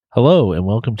Hello, and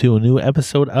welcome to a new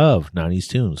episode of 90s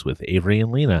Tunes with Avery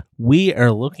and Lena. We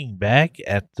are looking back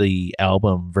at the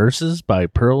album Verses by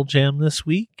Pearl Jam this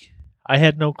week. I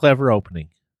had no clever opening.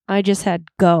 I just had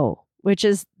Go, which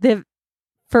is the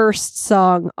first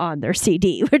song on their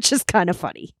CD, which is kind of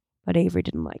funny. But Avery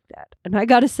didn't like that. And I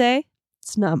gotta say,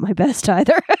 it's not my best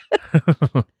either.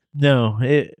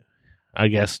 I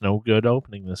guess no good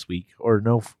opening this week, or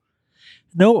no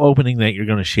opening that you're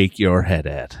going to shake your head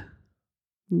at.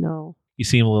 No. You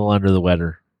seem a little under the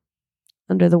weather.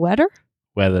 Under the weather?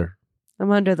 Weather.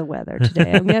 I'm under the weather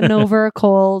today. I'm getting over a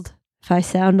cold. If I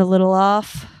sound a little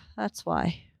off, that's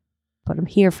why. But I'm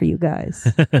here for you guys.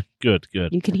 Good.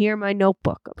 You can hear my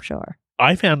notebook, I'm sure.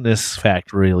 I found this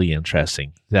fact really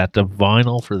interesting, that the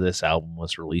vinyl for this album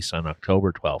was released on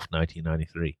October 12th,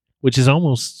 1993, which is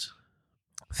almost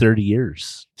 30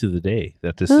 years to the day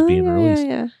that this is being released.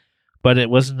 Yeah. But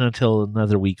it wasn't until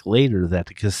another week later that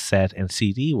the cassette and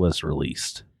CD was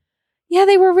released. Yeah,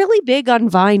 they were really big on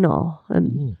vinyl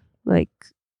and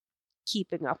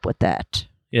keeping up with that.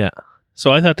 Yeah.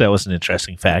 So I thought that was an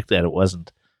interesting fact that it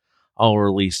wasn't all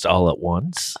released all at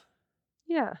once.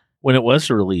 Yeah. When it was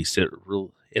released,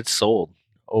 it sold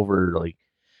over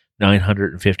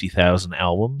 950,000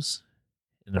 albums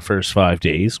in the first 5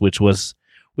 days, which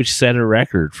set a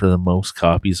record for the most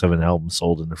copies of an album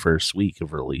sold in the first week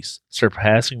of release,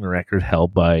 surpassing the record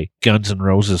held by Guns N'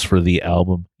 Roses for the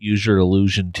album Use Your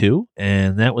Illusion 2,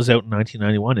 and that was out in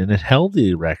 1991, and it held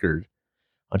the record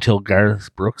until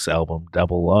Garth Brooks' album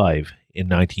Double Live in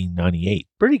 1998.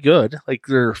 Pretty good.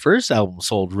 Their first album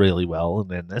sold really well, and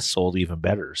then this sold even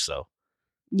better, so.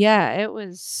 Yeah, it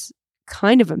was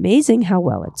kind of amazing how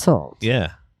well it sold.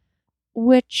 Yeah.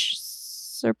 Which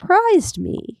surprised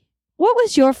me. What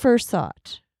was your first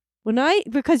thought?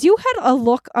 Because you had a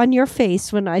look on your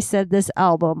face when I said this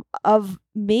album of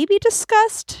maybe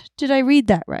disgust. Did I read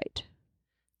that right?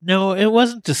 No, it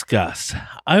wasn't disgust.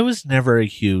 I was never a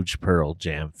huge Pearl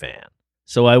Jam fan,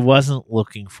 so I wasn't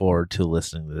looking forward to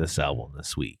listening to this album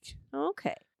this week.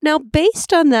 Okay. Now,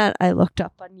 based on that, I looked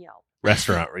up on Yelp.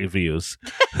 Restaurant reviews.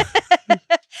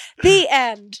 The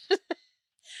end.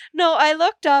 No, I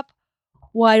looked up,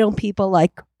 why don't people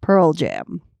like Pearl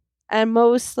Jam? And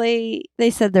mostly they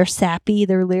said they're sappy,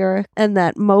 they're lyric, and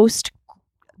that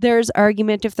there's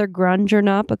argument if they're grunge or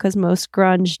not, because most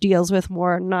grunge deals with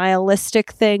more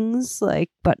nihilistic things,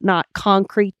 but not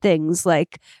concrete things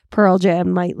like Pearl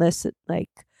Jam might listen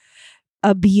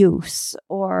abuse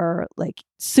or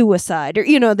suicide,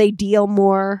 or they deal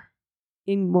more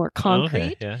in more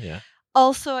concrete. Okay. Yeah.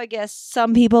 Also, I guess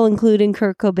some people, including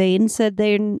Kurt Cobain, said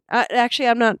actually,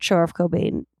 I'm not sure if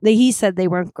Cobain, he said they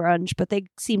weren't grunge, but they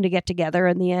seemed to get together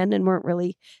in the end and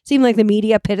seemed like the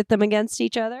media pitted them against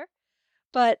each other.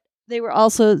 But they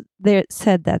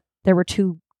said that there were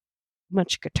too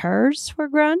much guitars for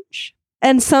grunge.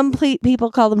 And some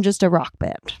people call them just a rock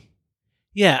band.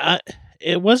 Yeah,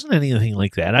 it wasn't anything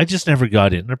like that. I just never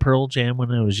got into Pearl Jam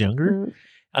when I was younger. Mm.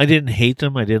 I didn't hate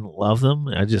them. I didn't love them.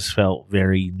 I just felt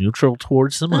very neutral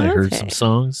towards them. I heard some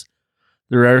songs.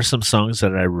 There are some songs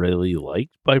that I really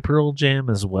liked by Pearl Jam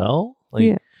as well.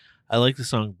 I like the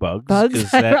song Bugs.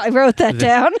 Bugs? I wrote that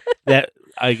down. That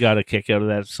I got a kick out of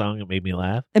that song. It made me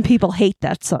laugh. And people hate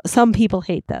that song. Some people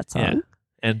hate that song. Yeah.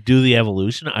 And Do the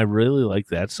Evolution. I really like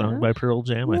that song by Pearl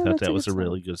Jam. Yeah, I thought that was a song.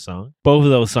 really good song. Both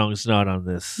of those songs not on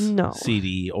this No.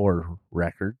 CD or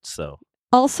record, so.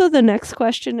 Also, the next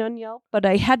question on Yelp, but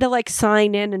I had to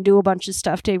sign in and do a bunch of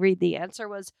stuff to read the answer,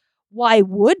 was, why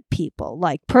would people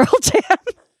like Pearl Jam?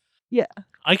 Yeah.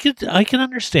 I can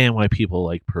understand why people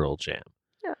like Pearl Jam.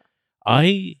 Yeah.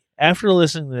 After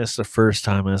listening to this the first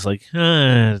time, I was like,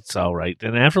 it's all right.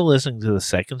 And after listening to the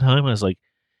second time, I was like,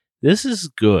 this is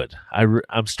good.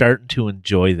 I'm starting to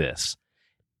enjoy this.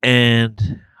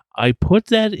 And I put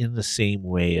that in the same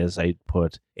way as I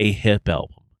put a hip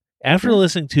album. After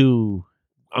listening to,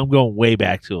 I'm going way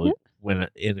back to when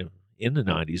in the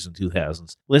 90s and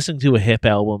 2000s, listening to a hip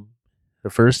album the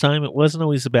first time, it wasn't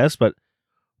always the best, but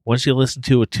once you listen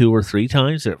to it 2 or 3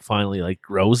 times, it finally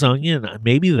grows on you. And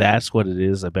maybe that's what it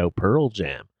is about Pearl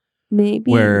Jam.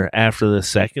 Maybe. Where after the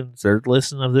second, third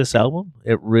listen of this album,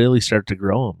 it really started to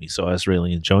grow on me. So I was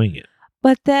really enjoying it.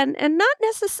 But then, and I'm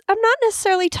not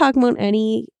necessarily talking about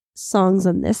any songs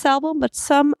on this album, but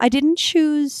I didn't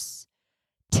choose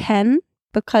 10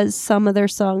 because some of their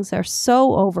songs are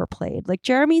so overplayed.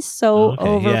 Jeremy's so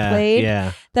overplayed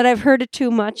that I've heard it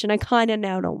too much, and I kind of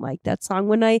now don't like that song.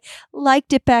 When I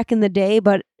liked it back in the day,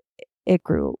 but it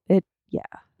grew.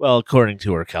 Well, according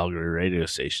to our Calgary radio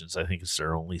stations, I think it's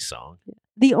their only song.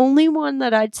 The only one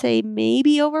that I'd say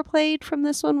maybe overplayed from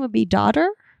this one would be Daughter.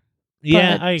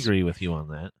 Yeah, But- I agree with you on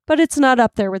that. But it's not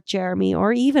up there with Jeremy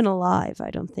or even Alive,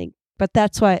 I don't think. But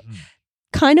that's why, Mhm.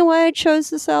 kind of why I chose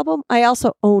this album. I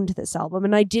also owned this album,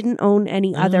 and I didn't own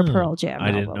any other Oh, Pearl Jam I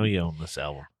album. didn't know you owned this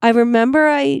album. I remember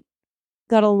I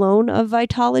got a loan of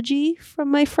Vitology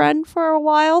from my friend for a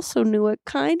while, so knew it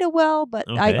kind of well, but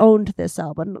I Okay. owned this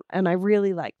album and I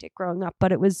really liked it growing up,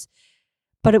 but it was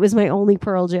my only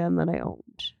Pearl Jam that I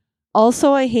owned.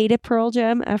 Also, I hated Pearl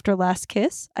Jam after Last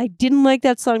Kiss. I didn't like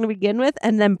that song to begin with,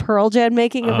 and then Pearl Jam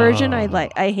making a version,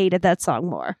 I hated that song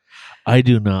more. I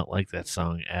do not like that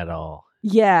song at all.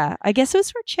 Yeah, I guess it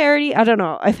was for charity. I don't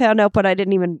know. I found out, but I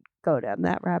didn't even go down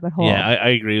that rabbit hole. Yeah, I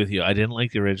agree with you. I didn't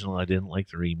like the original. I didn't like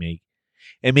the remake.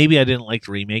 And maybe I didn't like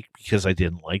the remake because I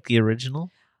didn't like the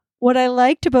original. What I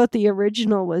liked about the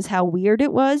original was how weird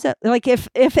it was. Like, if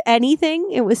anything,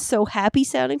 it was so happy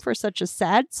sounding for such a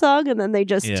sad song, and then they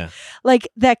just like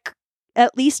that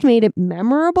at least made it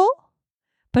memorable.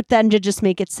 But then to just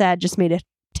make it sad just made it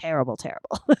terrible.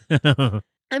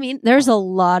 I mean, there's a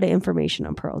lot of information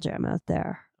on Pearl Jam out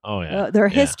there. Oh, yeah. Their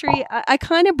history, I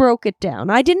kind of broke it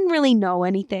down. I didn't really know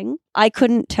anything. I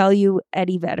couldn't tell you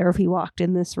Eddie Vedder, if he walked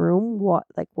in this room, what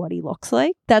he looks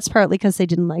like. That's partly because they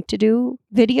didn't like to do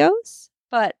videos.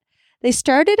 But they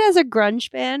started as a grunge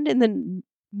band in the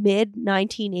mid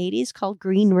 1980s called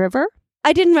Green River.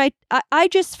 I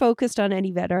just focused on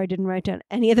Eddie Vedder. I didn't write down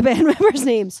any of the band members'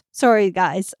 names. Sorry,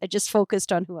 guys. I just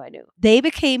focused on who I knew. They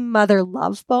became Mother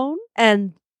Love Bone,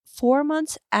 and 4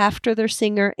 months after their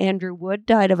singer Andrew Wood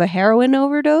died of a heroin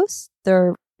overdose,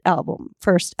 their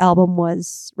first album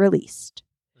was released.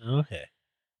 Okay.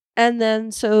 And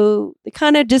then so they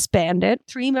kind of disbanded.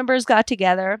 3 members got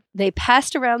together. They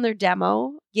passed around their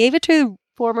demo, gave it to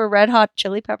former Red Hot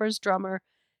Chili Peppers drummer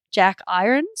Jack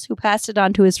Irons, who passed it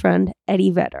on to his friend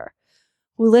Eddie Vedder,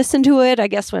 who listened to it, I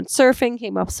guess went surfing,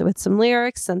 came up with some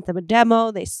lyrics, sent them a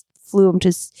demo. They flew him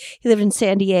to, he lived in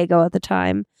San Diego at the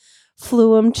time,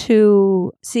 flew him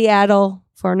to Seattle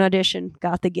for an audition,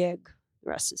 got the gig.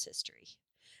 The rest is history.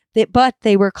 But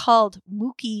they were called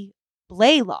Mookie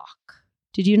Blaylock.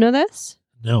 Did you know this?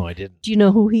 No, I didn't. Do you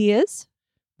know who he is?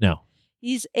 No.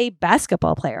 He's a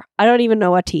basketball player. I don't even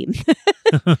know what team.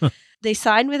 They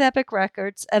signed with Epic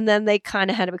Records, and then they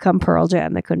kind of had to become Pearl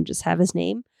Jam. They couldn't just have his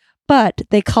name. But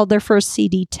they called their first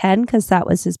CD 10 because that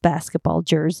was his basketball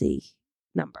jersey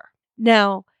number.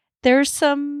 Now, there's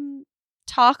some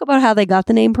talk about how they got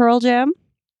the name Pearl Jam.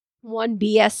 One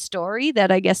BS story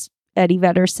that I guess Eddie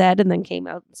Vedder said and then came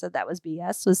out and said that was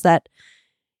BS was that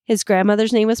his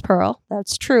grandmother's name was Pearl.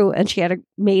 That's true. And she had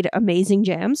made amazing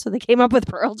jams. So they came up with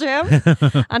Pearl Jam.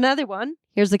 Another one,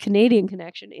 here's the Canadian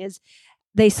connection, is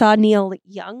they saw Neil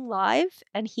Young live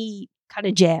and he kind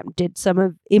of jammed, did some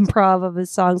of improv of his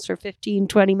songs for 15,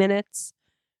 20 minutes.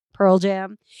 Pearl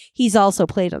Jam. He's also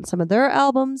played on some of their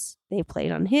albums. They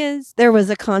played on his. There was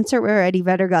a concert where Eddie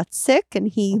Vedder got sick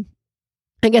and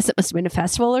I guess it must have been a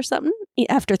festival or something,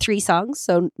 after 3 songs.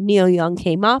 So Neil Young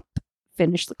came up,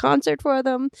 finished the concert for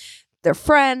them. They're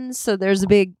friends. So that's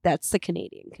the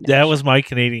Canadian connection. That was my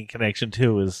Canadian connection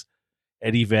too, is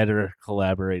Eddie Vedder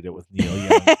collaborated with Neil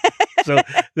Young. So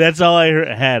that's all I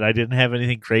had. I didn't have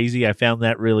anything crazy. I found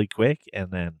that really quick,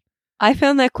 and then I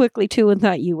found that quickly too and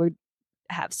thought you would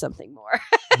have something more.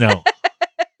 no.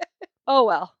 Oh,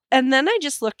 well. And then I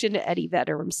just looked into Eddie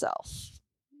Vedder himself.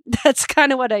 That's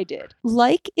kind of what I did.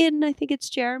 Like in, I think it's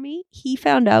Jeremy, he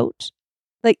found out,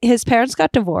 like his parents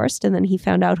got divorced and then he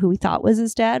found out who he thought was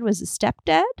his dad was his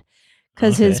stepdad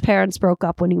because his parents broke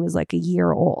up when he was like a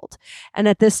year old.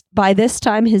 And by this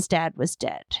time, his dad was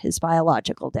dead. His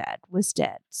biological dad was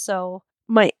dead. So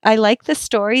I like the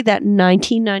story that in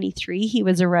 1993, he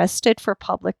was arrested for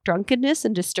public drunkenness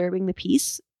and disturbing the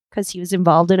peace because he was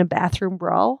involved in a bathroom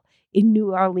brawl in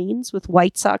New Orleans with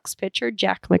White Sox pitcher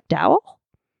Jack McDowell.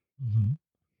 Mm-hmm.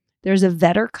 There's a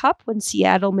Vedder Cup when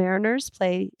Seattle Mariners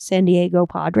play San Diego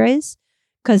Padres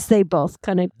because they both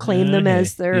kind of claim them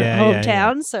as their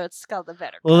hometown. Yeah. So it's called the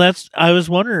Vedder Cup. Well, I was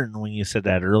wondering when you said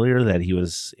that earlier that he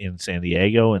was in San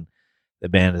Diego and the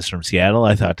band is from Seattle.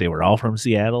 I thought they were all from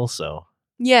Seattle. So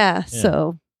yeah.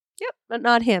 So, yep, but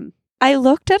not him. I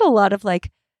looked at a lot of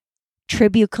like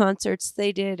tribute concerts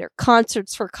they did or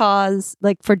concerts for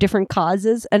for different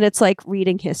causes. And it's like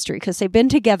reading history because they've been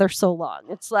together so long.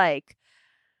 It's like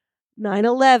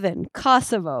 9/11,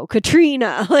 Kosovo,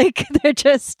 Katrina. Like they're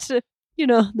just,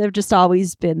 they've just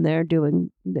always been there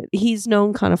doing. He's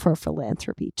known kind of for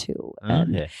philanthropy too.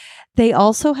 And they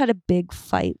also had a big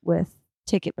fight with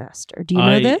Ticketmaster. Do you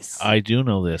know this? I do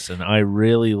know this, and I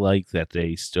really like that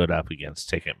they stood up against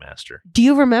Ticketmaster. Do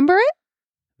you remember it?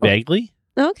 Vaguely.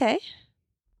 Okay.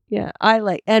 Yeah, I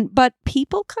like, but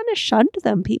people kind of shunned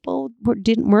them. People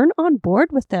weren't on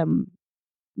board with them,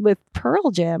 with Pearl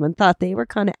Jam, and thought they were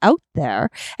kind of out there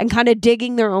and kind of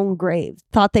digging their own grave.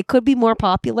 Thought they could be more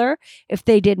popular if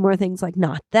they did more things like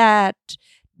Not That,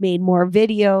 made more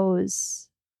videos,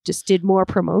 just did more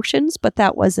promotions, but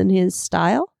that wasn't his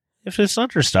style. If it's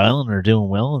not their style and they're doing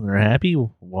well and they're happy,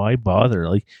 why bother?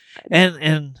 Like,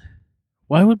 and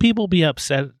why would people be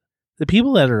upset? The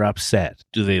people that are upset,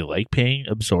 do they like paying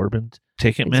exorbitant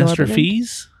Ticketmaster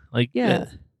fees? Like, yeah.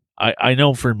 I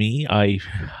know for me,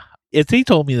 if they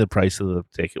told me the price of the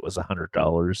ticket was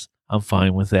 $100, I'm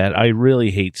fine with that. I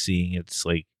really hate seeing it's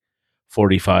like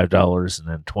 $45 and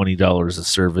then $20 of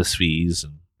service fees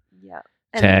and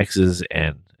taxes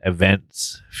and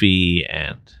events fee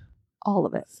and all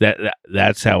of it.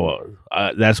 That's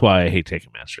why I hate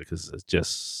Ticketmaster, because it's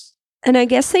just. And I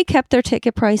guess they kept their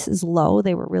ticket prices low.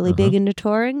 They were really big into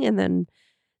touring, and then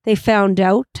they found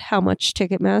out how much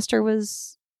Ticketmaster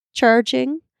was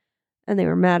charging, and they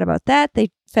were mad about that.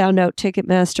 They found out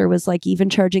Ticketmaster was like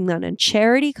even charging them in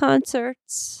charity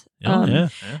concerts.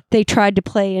 They tried to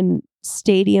play in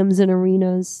stadiums and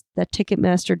arenas that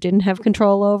Ticketmaster didn't have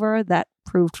control over. That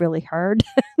proved really hard.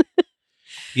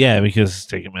 Yeah, because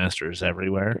Ticketmaster is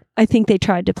everywhere. I think they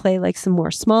tried to play like some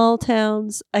more small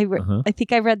towns. I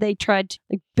think I read they tried to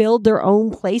like build their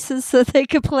own places so they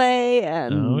could play,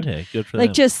 and good for like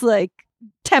them. just like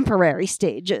temporary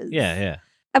stages. Yeah.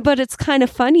 But it's kind of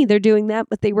funny they're doing that,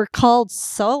 but they were called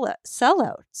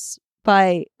sellouts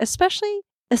by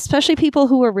especially people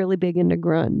who were really big into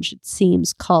grunge. It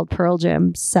seems called Pearl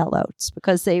Jam sellouts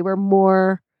because they were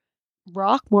more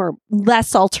rock,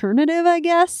 less alternative, I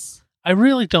guess. I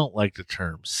really don't like the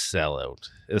term sellout.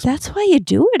 That's why you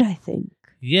do it, I think.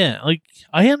 Yeah, like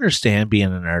I understand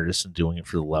being an artist and doing it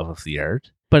for the love of the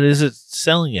art, but is it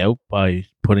selling out by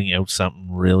putting out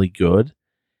something really good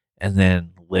and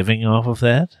then living off of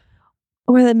that?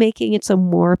 Or then making it so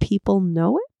more people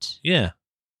know it? Yeah.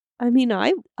 I mean,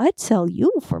 I'd sell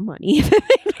you for money.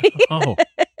 Oh.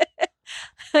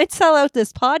 I'd sell out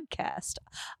this podcast.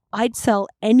 I'd sell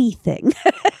anything.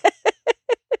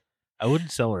 I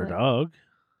wouldn't sell our dog.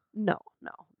 No,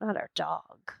 not our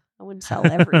dog. I wouldn't sell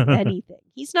anything.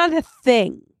 He's not a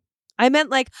thing. I meant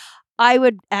like I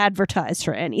would advertise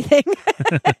for anything.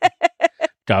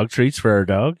 Dog treats for our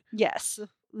dog? Yes.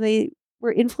 They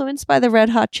were influenced by the Red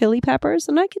Hot Chili Peppers,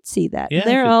 and I could see that. Yeah,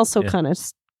 they're also kind of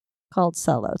called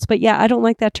sellouts. But yeah, I don't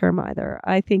like that term either.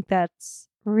 I think that's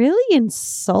really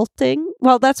insulting.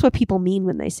 Well, that's what people mean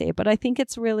when they say it, but I think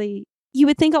it's really, you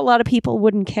would think a lot of people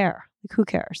wouldn't care. Like, who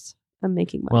cares? I'm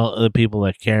making money. Well, the people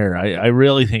that care, I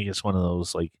really think it's one of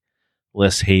those like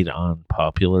less hate on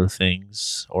popular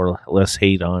things or less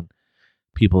hate on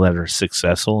people that are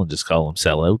successful and just call them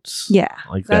sellouts. Yeah,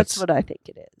 like that's what I think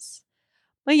it is.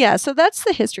 Well, yeah, so that's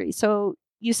the history. So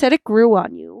you said it grew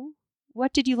on you.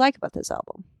 What did you like about this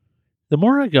album? The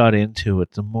more I got into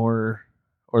it, the more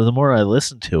I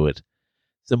listened to it,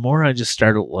 the more I just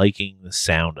started liking the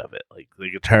sound of it, like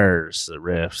the guitars, the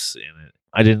riffs in it.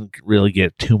 I didn't really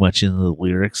get too much into the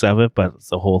lyrics of it, but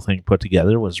the whole thing put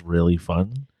together was really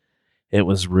fun. It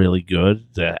was really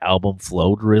good. The album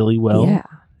flowed really well. Yeah.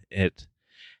 It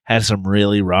had some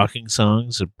really rocking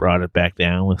songs. It brought it back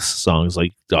down with songs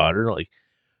like Daughter, like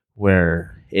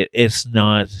where it's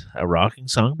not a rocking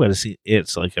song, but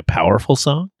it's like a powerful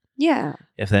song. Yeah.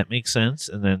 If that makes sense.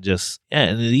 And then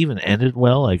and it even ended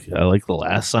well. Like I like the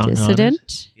last song Dissident. on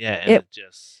it. Yeah, and it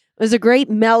was a great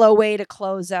mellow way to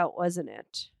close out, wasn't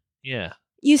it? Yeah.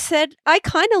 You said, I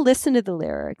kind of listened to the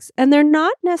lyrics, and they're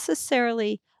not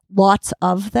necessarily lots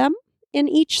of them in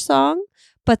each song,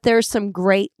 but there's some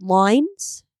great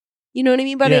lines. You know what I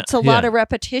mean? But it's a lot of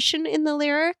repetition in the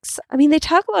lyrics. I mean, they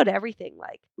talk about everything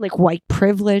like white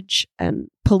privilege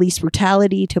and police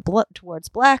brutality towards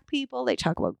black people. They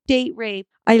talk about date rape.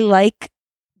 I like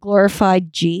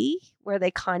Glorified G, where they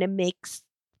kind of make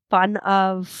fun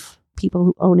of people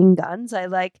who owning guns. I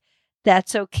like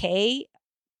That's Okay,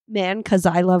 Man, because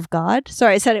I Love God.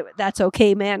 Sorry, I said it. That's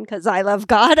okay, man, because I love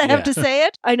God. I have to say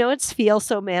it. I know it's Feel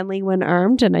So Manly When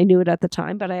Armed, and I knew it at the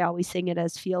time, but I always sing it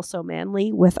as Feel So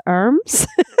Manly with Arms,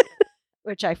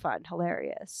 which I find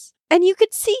hilarious. And you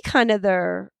could see kind of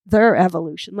their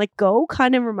evolution. Like Go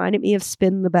kind of reminded me of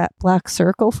Spin the Black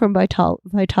Circle from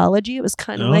Vitology. It was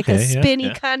kind of like a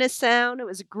spinny kind of sound. It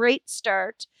was a great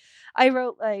start. I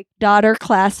wrote like Daughter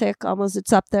classic, almost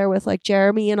it's up there with like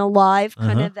Jeremy and Alive,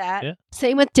 kind of that. Yeah.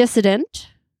 Same with Dissident.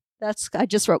 I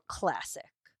just wrote classic.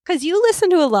 Because you listen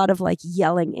to a lot of like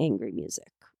yelling, angry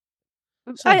music.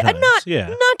 Not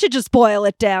to just boil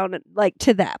it down like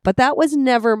to that, but that was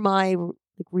never my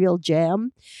like real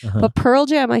jam. Uh-huh. But Pearl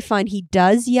Jam, I find he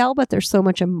does yell, but there's so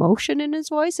much emotion in his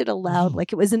voice. It allowed,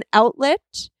 like it was an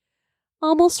outlet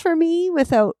almost for me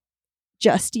without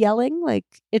just yelling. Like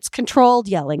it's controlled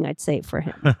yelling, I'd say, for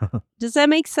him. Does that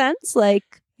make sense?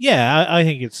 Like, Yeah, I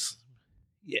think it's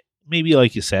maybe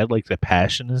like you said, like the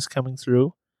passion is coming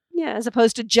through. yeah, as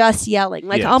opposed to just yelling,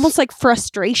 like Yes. almost like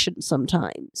frustration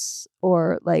sometimes,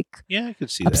 or like Yeah, I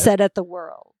could see upset at the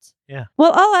world. Yeah.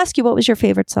 Well, I'll ask you, what was your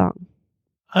favorite song?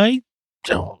 that. I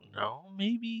don't know.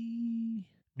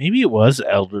 Maybe it was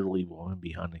Elderly Woman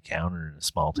Behind the Counter in a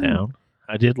Small Town.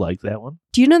 I did like that one.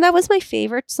 Do you know that was my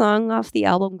favorite song off the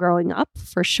album growing up?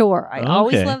 For sure. I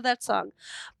always Okay. loved that song.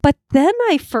 But then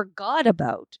I forgot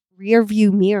about Rear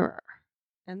View Mirror.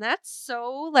 And that's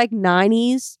so like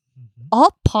 90s,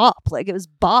 all pop. Like it was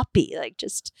boppy. Like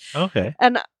just, Okay.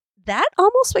 and that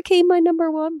almost became my number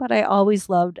one, but I always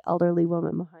loved Elderly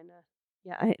Woman Behind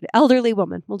a, Elderly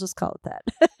Woman. We'll just call it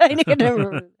that. I can never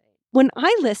remember. When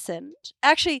I listened,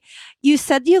 actually, you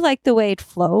said you liked the way it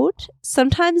flowed.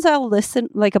 Sometimes I'll listen,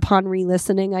 like upon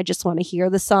re-listening, I just want to hear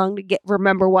the song to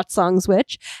remember what song's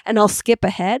which, and I'll skip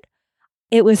ahead.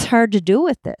 It was hard to do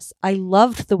with this. I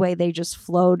loved the way they just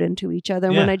flowed into each other.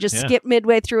 And when Yeah, I just yeah. skip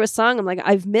midway through a song, I'm like,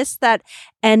 I've missed that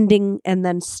ending and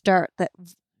then start that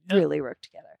Yeah. really worked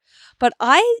together. But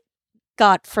I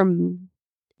got from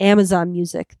Amazon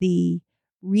Music the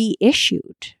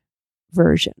reissued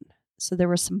version. So there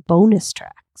were some bonus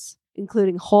tracks,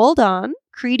 including Hold On,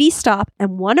 Creedy Stop,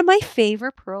 and one of my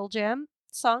favorite Pearl Jam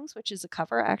songs, which is a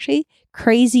cover actually,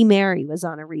 Crazy Mary was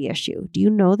on a reissue. Do you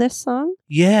know this song?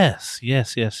 Yes.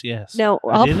 No,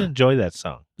 I did enjoy that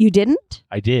song. You didn't?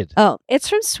 I did. Oh, it's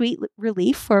from Sweet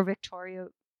Relief for Victoria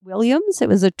Williams. It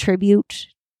was a tribute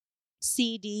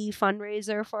CD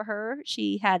fundraiser for her.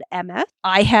 She had MS.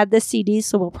 I had the CD,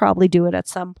 so we'll probably do it at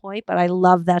some point, but I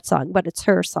love that song, but it's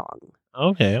her song.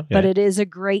 Okay. But it is a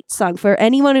great song. For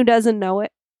anyone who doesn't know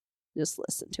it, just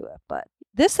listen to it. But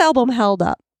this album held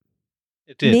up.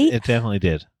 It did. Me- It definitely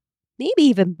did. Maybe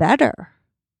even better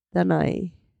than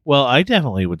I... Well, I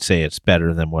definitely would say it's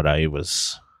better than what I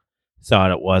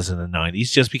thought it was in the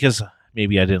 90s, just because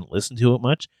maybe I didn't listen to it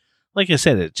much. Like I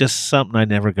said, it's just something I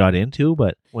never got into,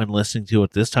 but when listening to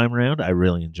it this time around, I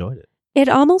really enjoyed it. It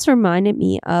almost reminded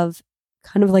me of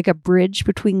kind of like a bridge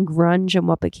between grunge and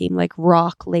what became like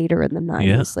rock later in the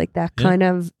 90s. Like that Yeah. kind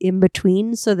of in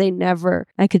between. So they never...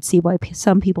 I could see why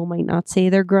some people might not say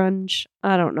they're grunge.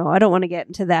 I don't know. I don't want to get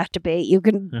into that debate. You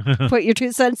can put your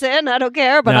 2 cents in. I don't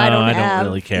care, but no, I don't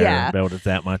really care Yeah. about it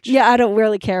that much. Yeah, I don't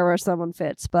really care where someone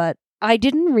fits, but I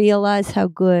didn't realize how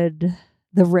good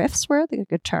the riffs were, the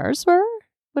guitars were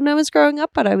when I was growing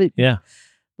up, but I was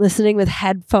listening with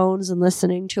headphones and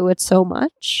listening to it so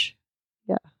much.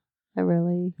 Yeah, I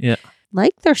really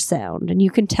like their sound, and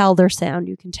you can tell their sound.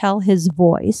 You can tell his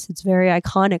voice. It's very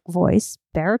iconic voice.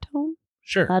 Baritone?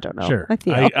 Sure. I don't know. Sure. I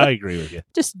feel I agree with you.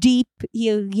 just deep.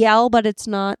 You yell, but it's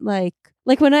not like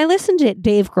when I listen to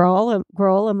Dave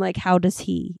Grohl, I'm like, how does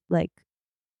he like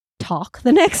talk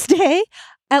the next day?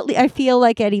 I feel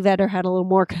like Eddie Vedder has a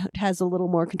little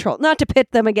more control. Not to pit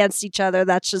them against each other.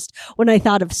 That's just when I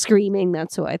thought of screaming.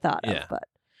 That's who I thought of. But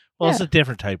Well, it's a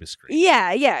different type of scream.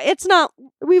 yeah. It's not.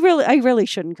 I really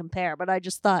shouldn't compare. But I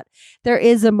just thought there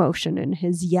is emotion in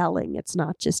his yelling. It's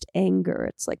not just anger.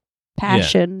 It's like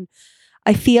passion.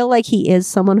 I feel like he is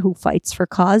someone who fights for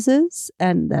causes,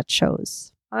 and that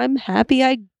shows. I'm happy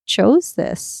I chose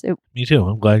this. Me too.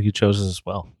 I'm glad you chose it as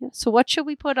well. So what should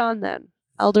we put on then?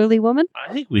 Elderly Woman?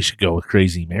 I think we should go with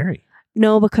Crazy Mary.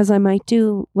 No, because I might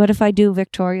do... What if I do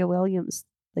Victoria Williams,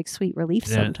 like Sweet Relief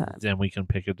sometime? Then we can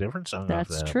pick a different song off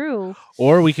That's that. true.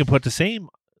 Or we can put the same,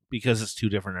 because it's 2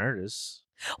 different artists.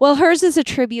 Well, hers is a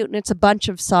tribute, and it's a bunch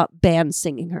of bands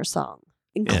singing her song,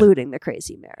 including the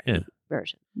Crazy Mary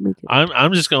version.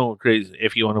 I'm just going with Crazy.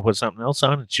 If you want to put something else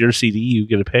on, it's your CD. You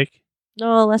get a pick.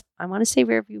 No, I want to say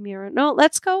Rearview Mirror. No,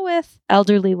 let's go with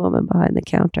Elderly Woman Behind the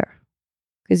Counter.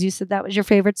 Because you said that was your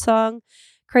favorite song.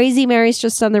 Crazy Mary's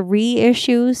just on the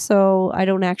reissue, so I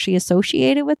don't actually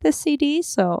associate it with this CD.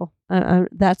 So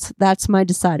that's my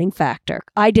deciding factor.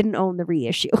 I didn't own the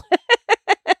reissue.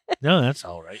 No, that's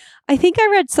all right. I think I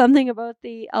read something about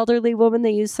the Elderly Woman.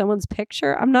 They used someone's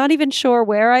picture. I'm not even sure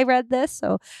where I read this.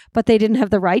 But they didn't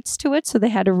have the rights to it, so they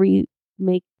had to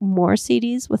remake more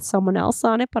CDs with someone else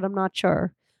on it. But I'm not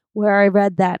sure where I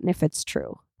read that and if it's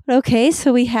true. Okay,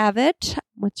 so we have it.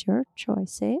 What's your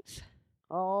choice, Save?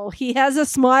 Oh, he has a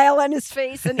smile on his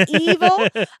face, an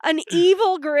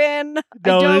evil grin.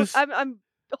 No, I'm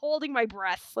holding my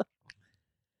breath.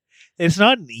 It's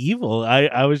not an evil. I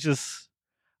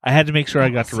had to make sure I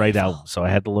got the right album, so I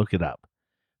had to look it up.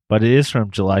 But it is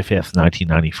from July 5th,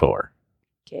 1994.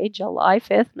 Okay, July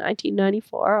 5th,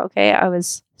 1994. Okay, I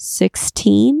was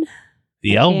 16.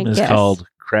 The I album can't is guess. called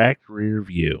Cracked Rear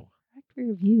View. Cracked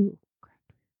Rear View.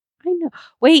 I know.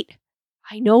 Wait,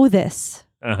 I know this.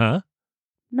 Uh-huh.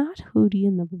 Not Hootie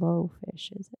and the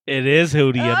Blowfish, is it? It is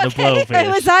Hootie and the Blowfish. It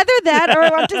was either that or I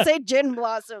want to say Gin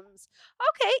Blossoms.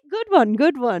 Okay, good one,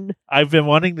 good one. I've been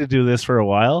wanting to do this for a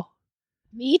while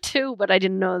Me too, but I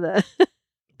didn't know that.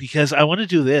 because I want to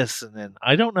do this, and then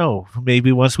I don't know.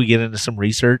 Maybe once we get into some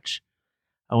research,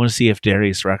 I want to see if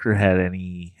Darius Rucker had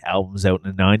any albums out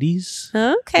in the 90s.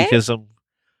 Okay. Because I'm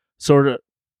sort of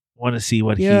want to see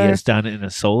what he has done in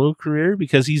a solo career,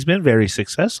 because he's been very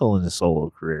successful in his solo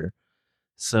career.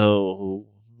 So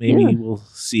maybe we'll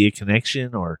see a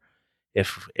connection, or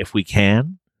if we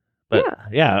can. But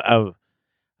I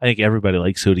think everybody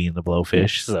likes Hootie and the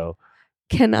Blowfish. Yes. So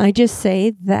Can I just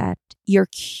say that you're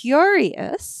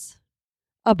curious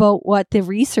about what the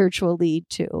research will lead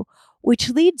to, which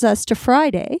leads us to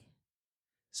Friday.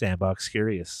 Sandbox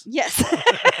Curious. Yes.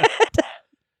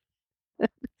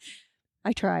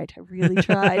 I tried. I really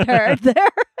tried hard there.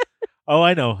 Oh,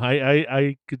 I know.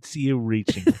 I could see you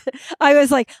reaching. I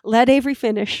was like, let Avery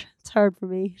finish. It's hard for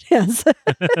me. Yes.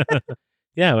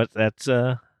 Yeah, but that's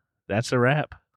a wrap.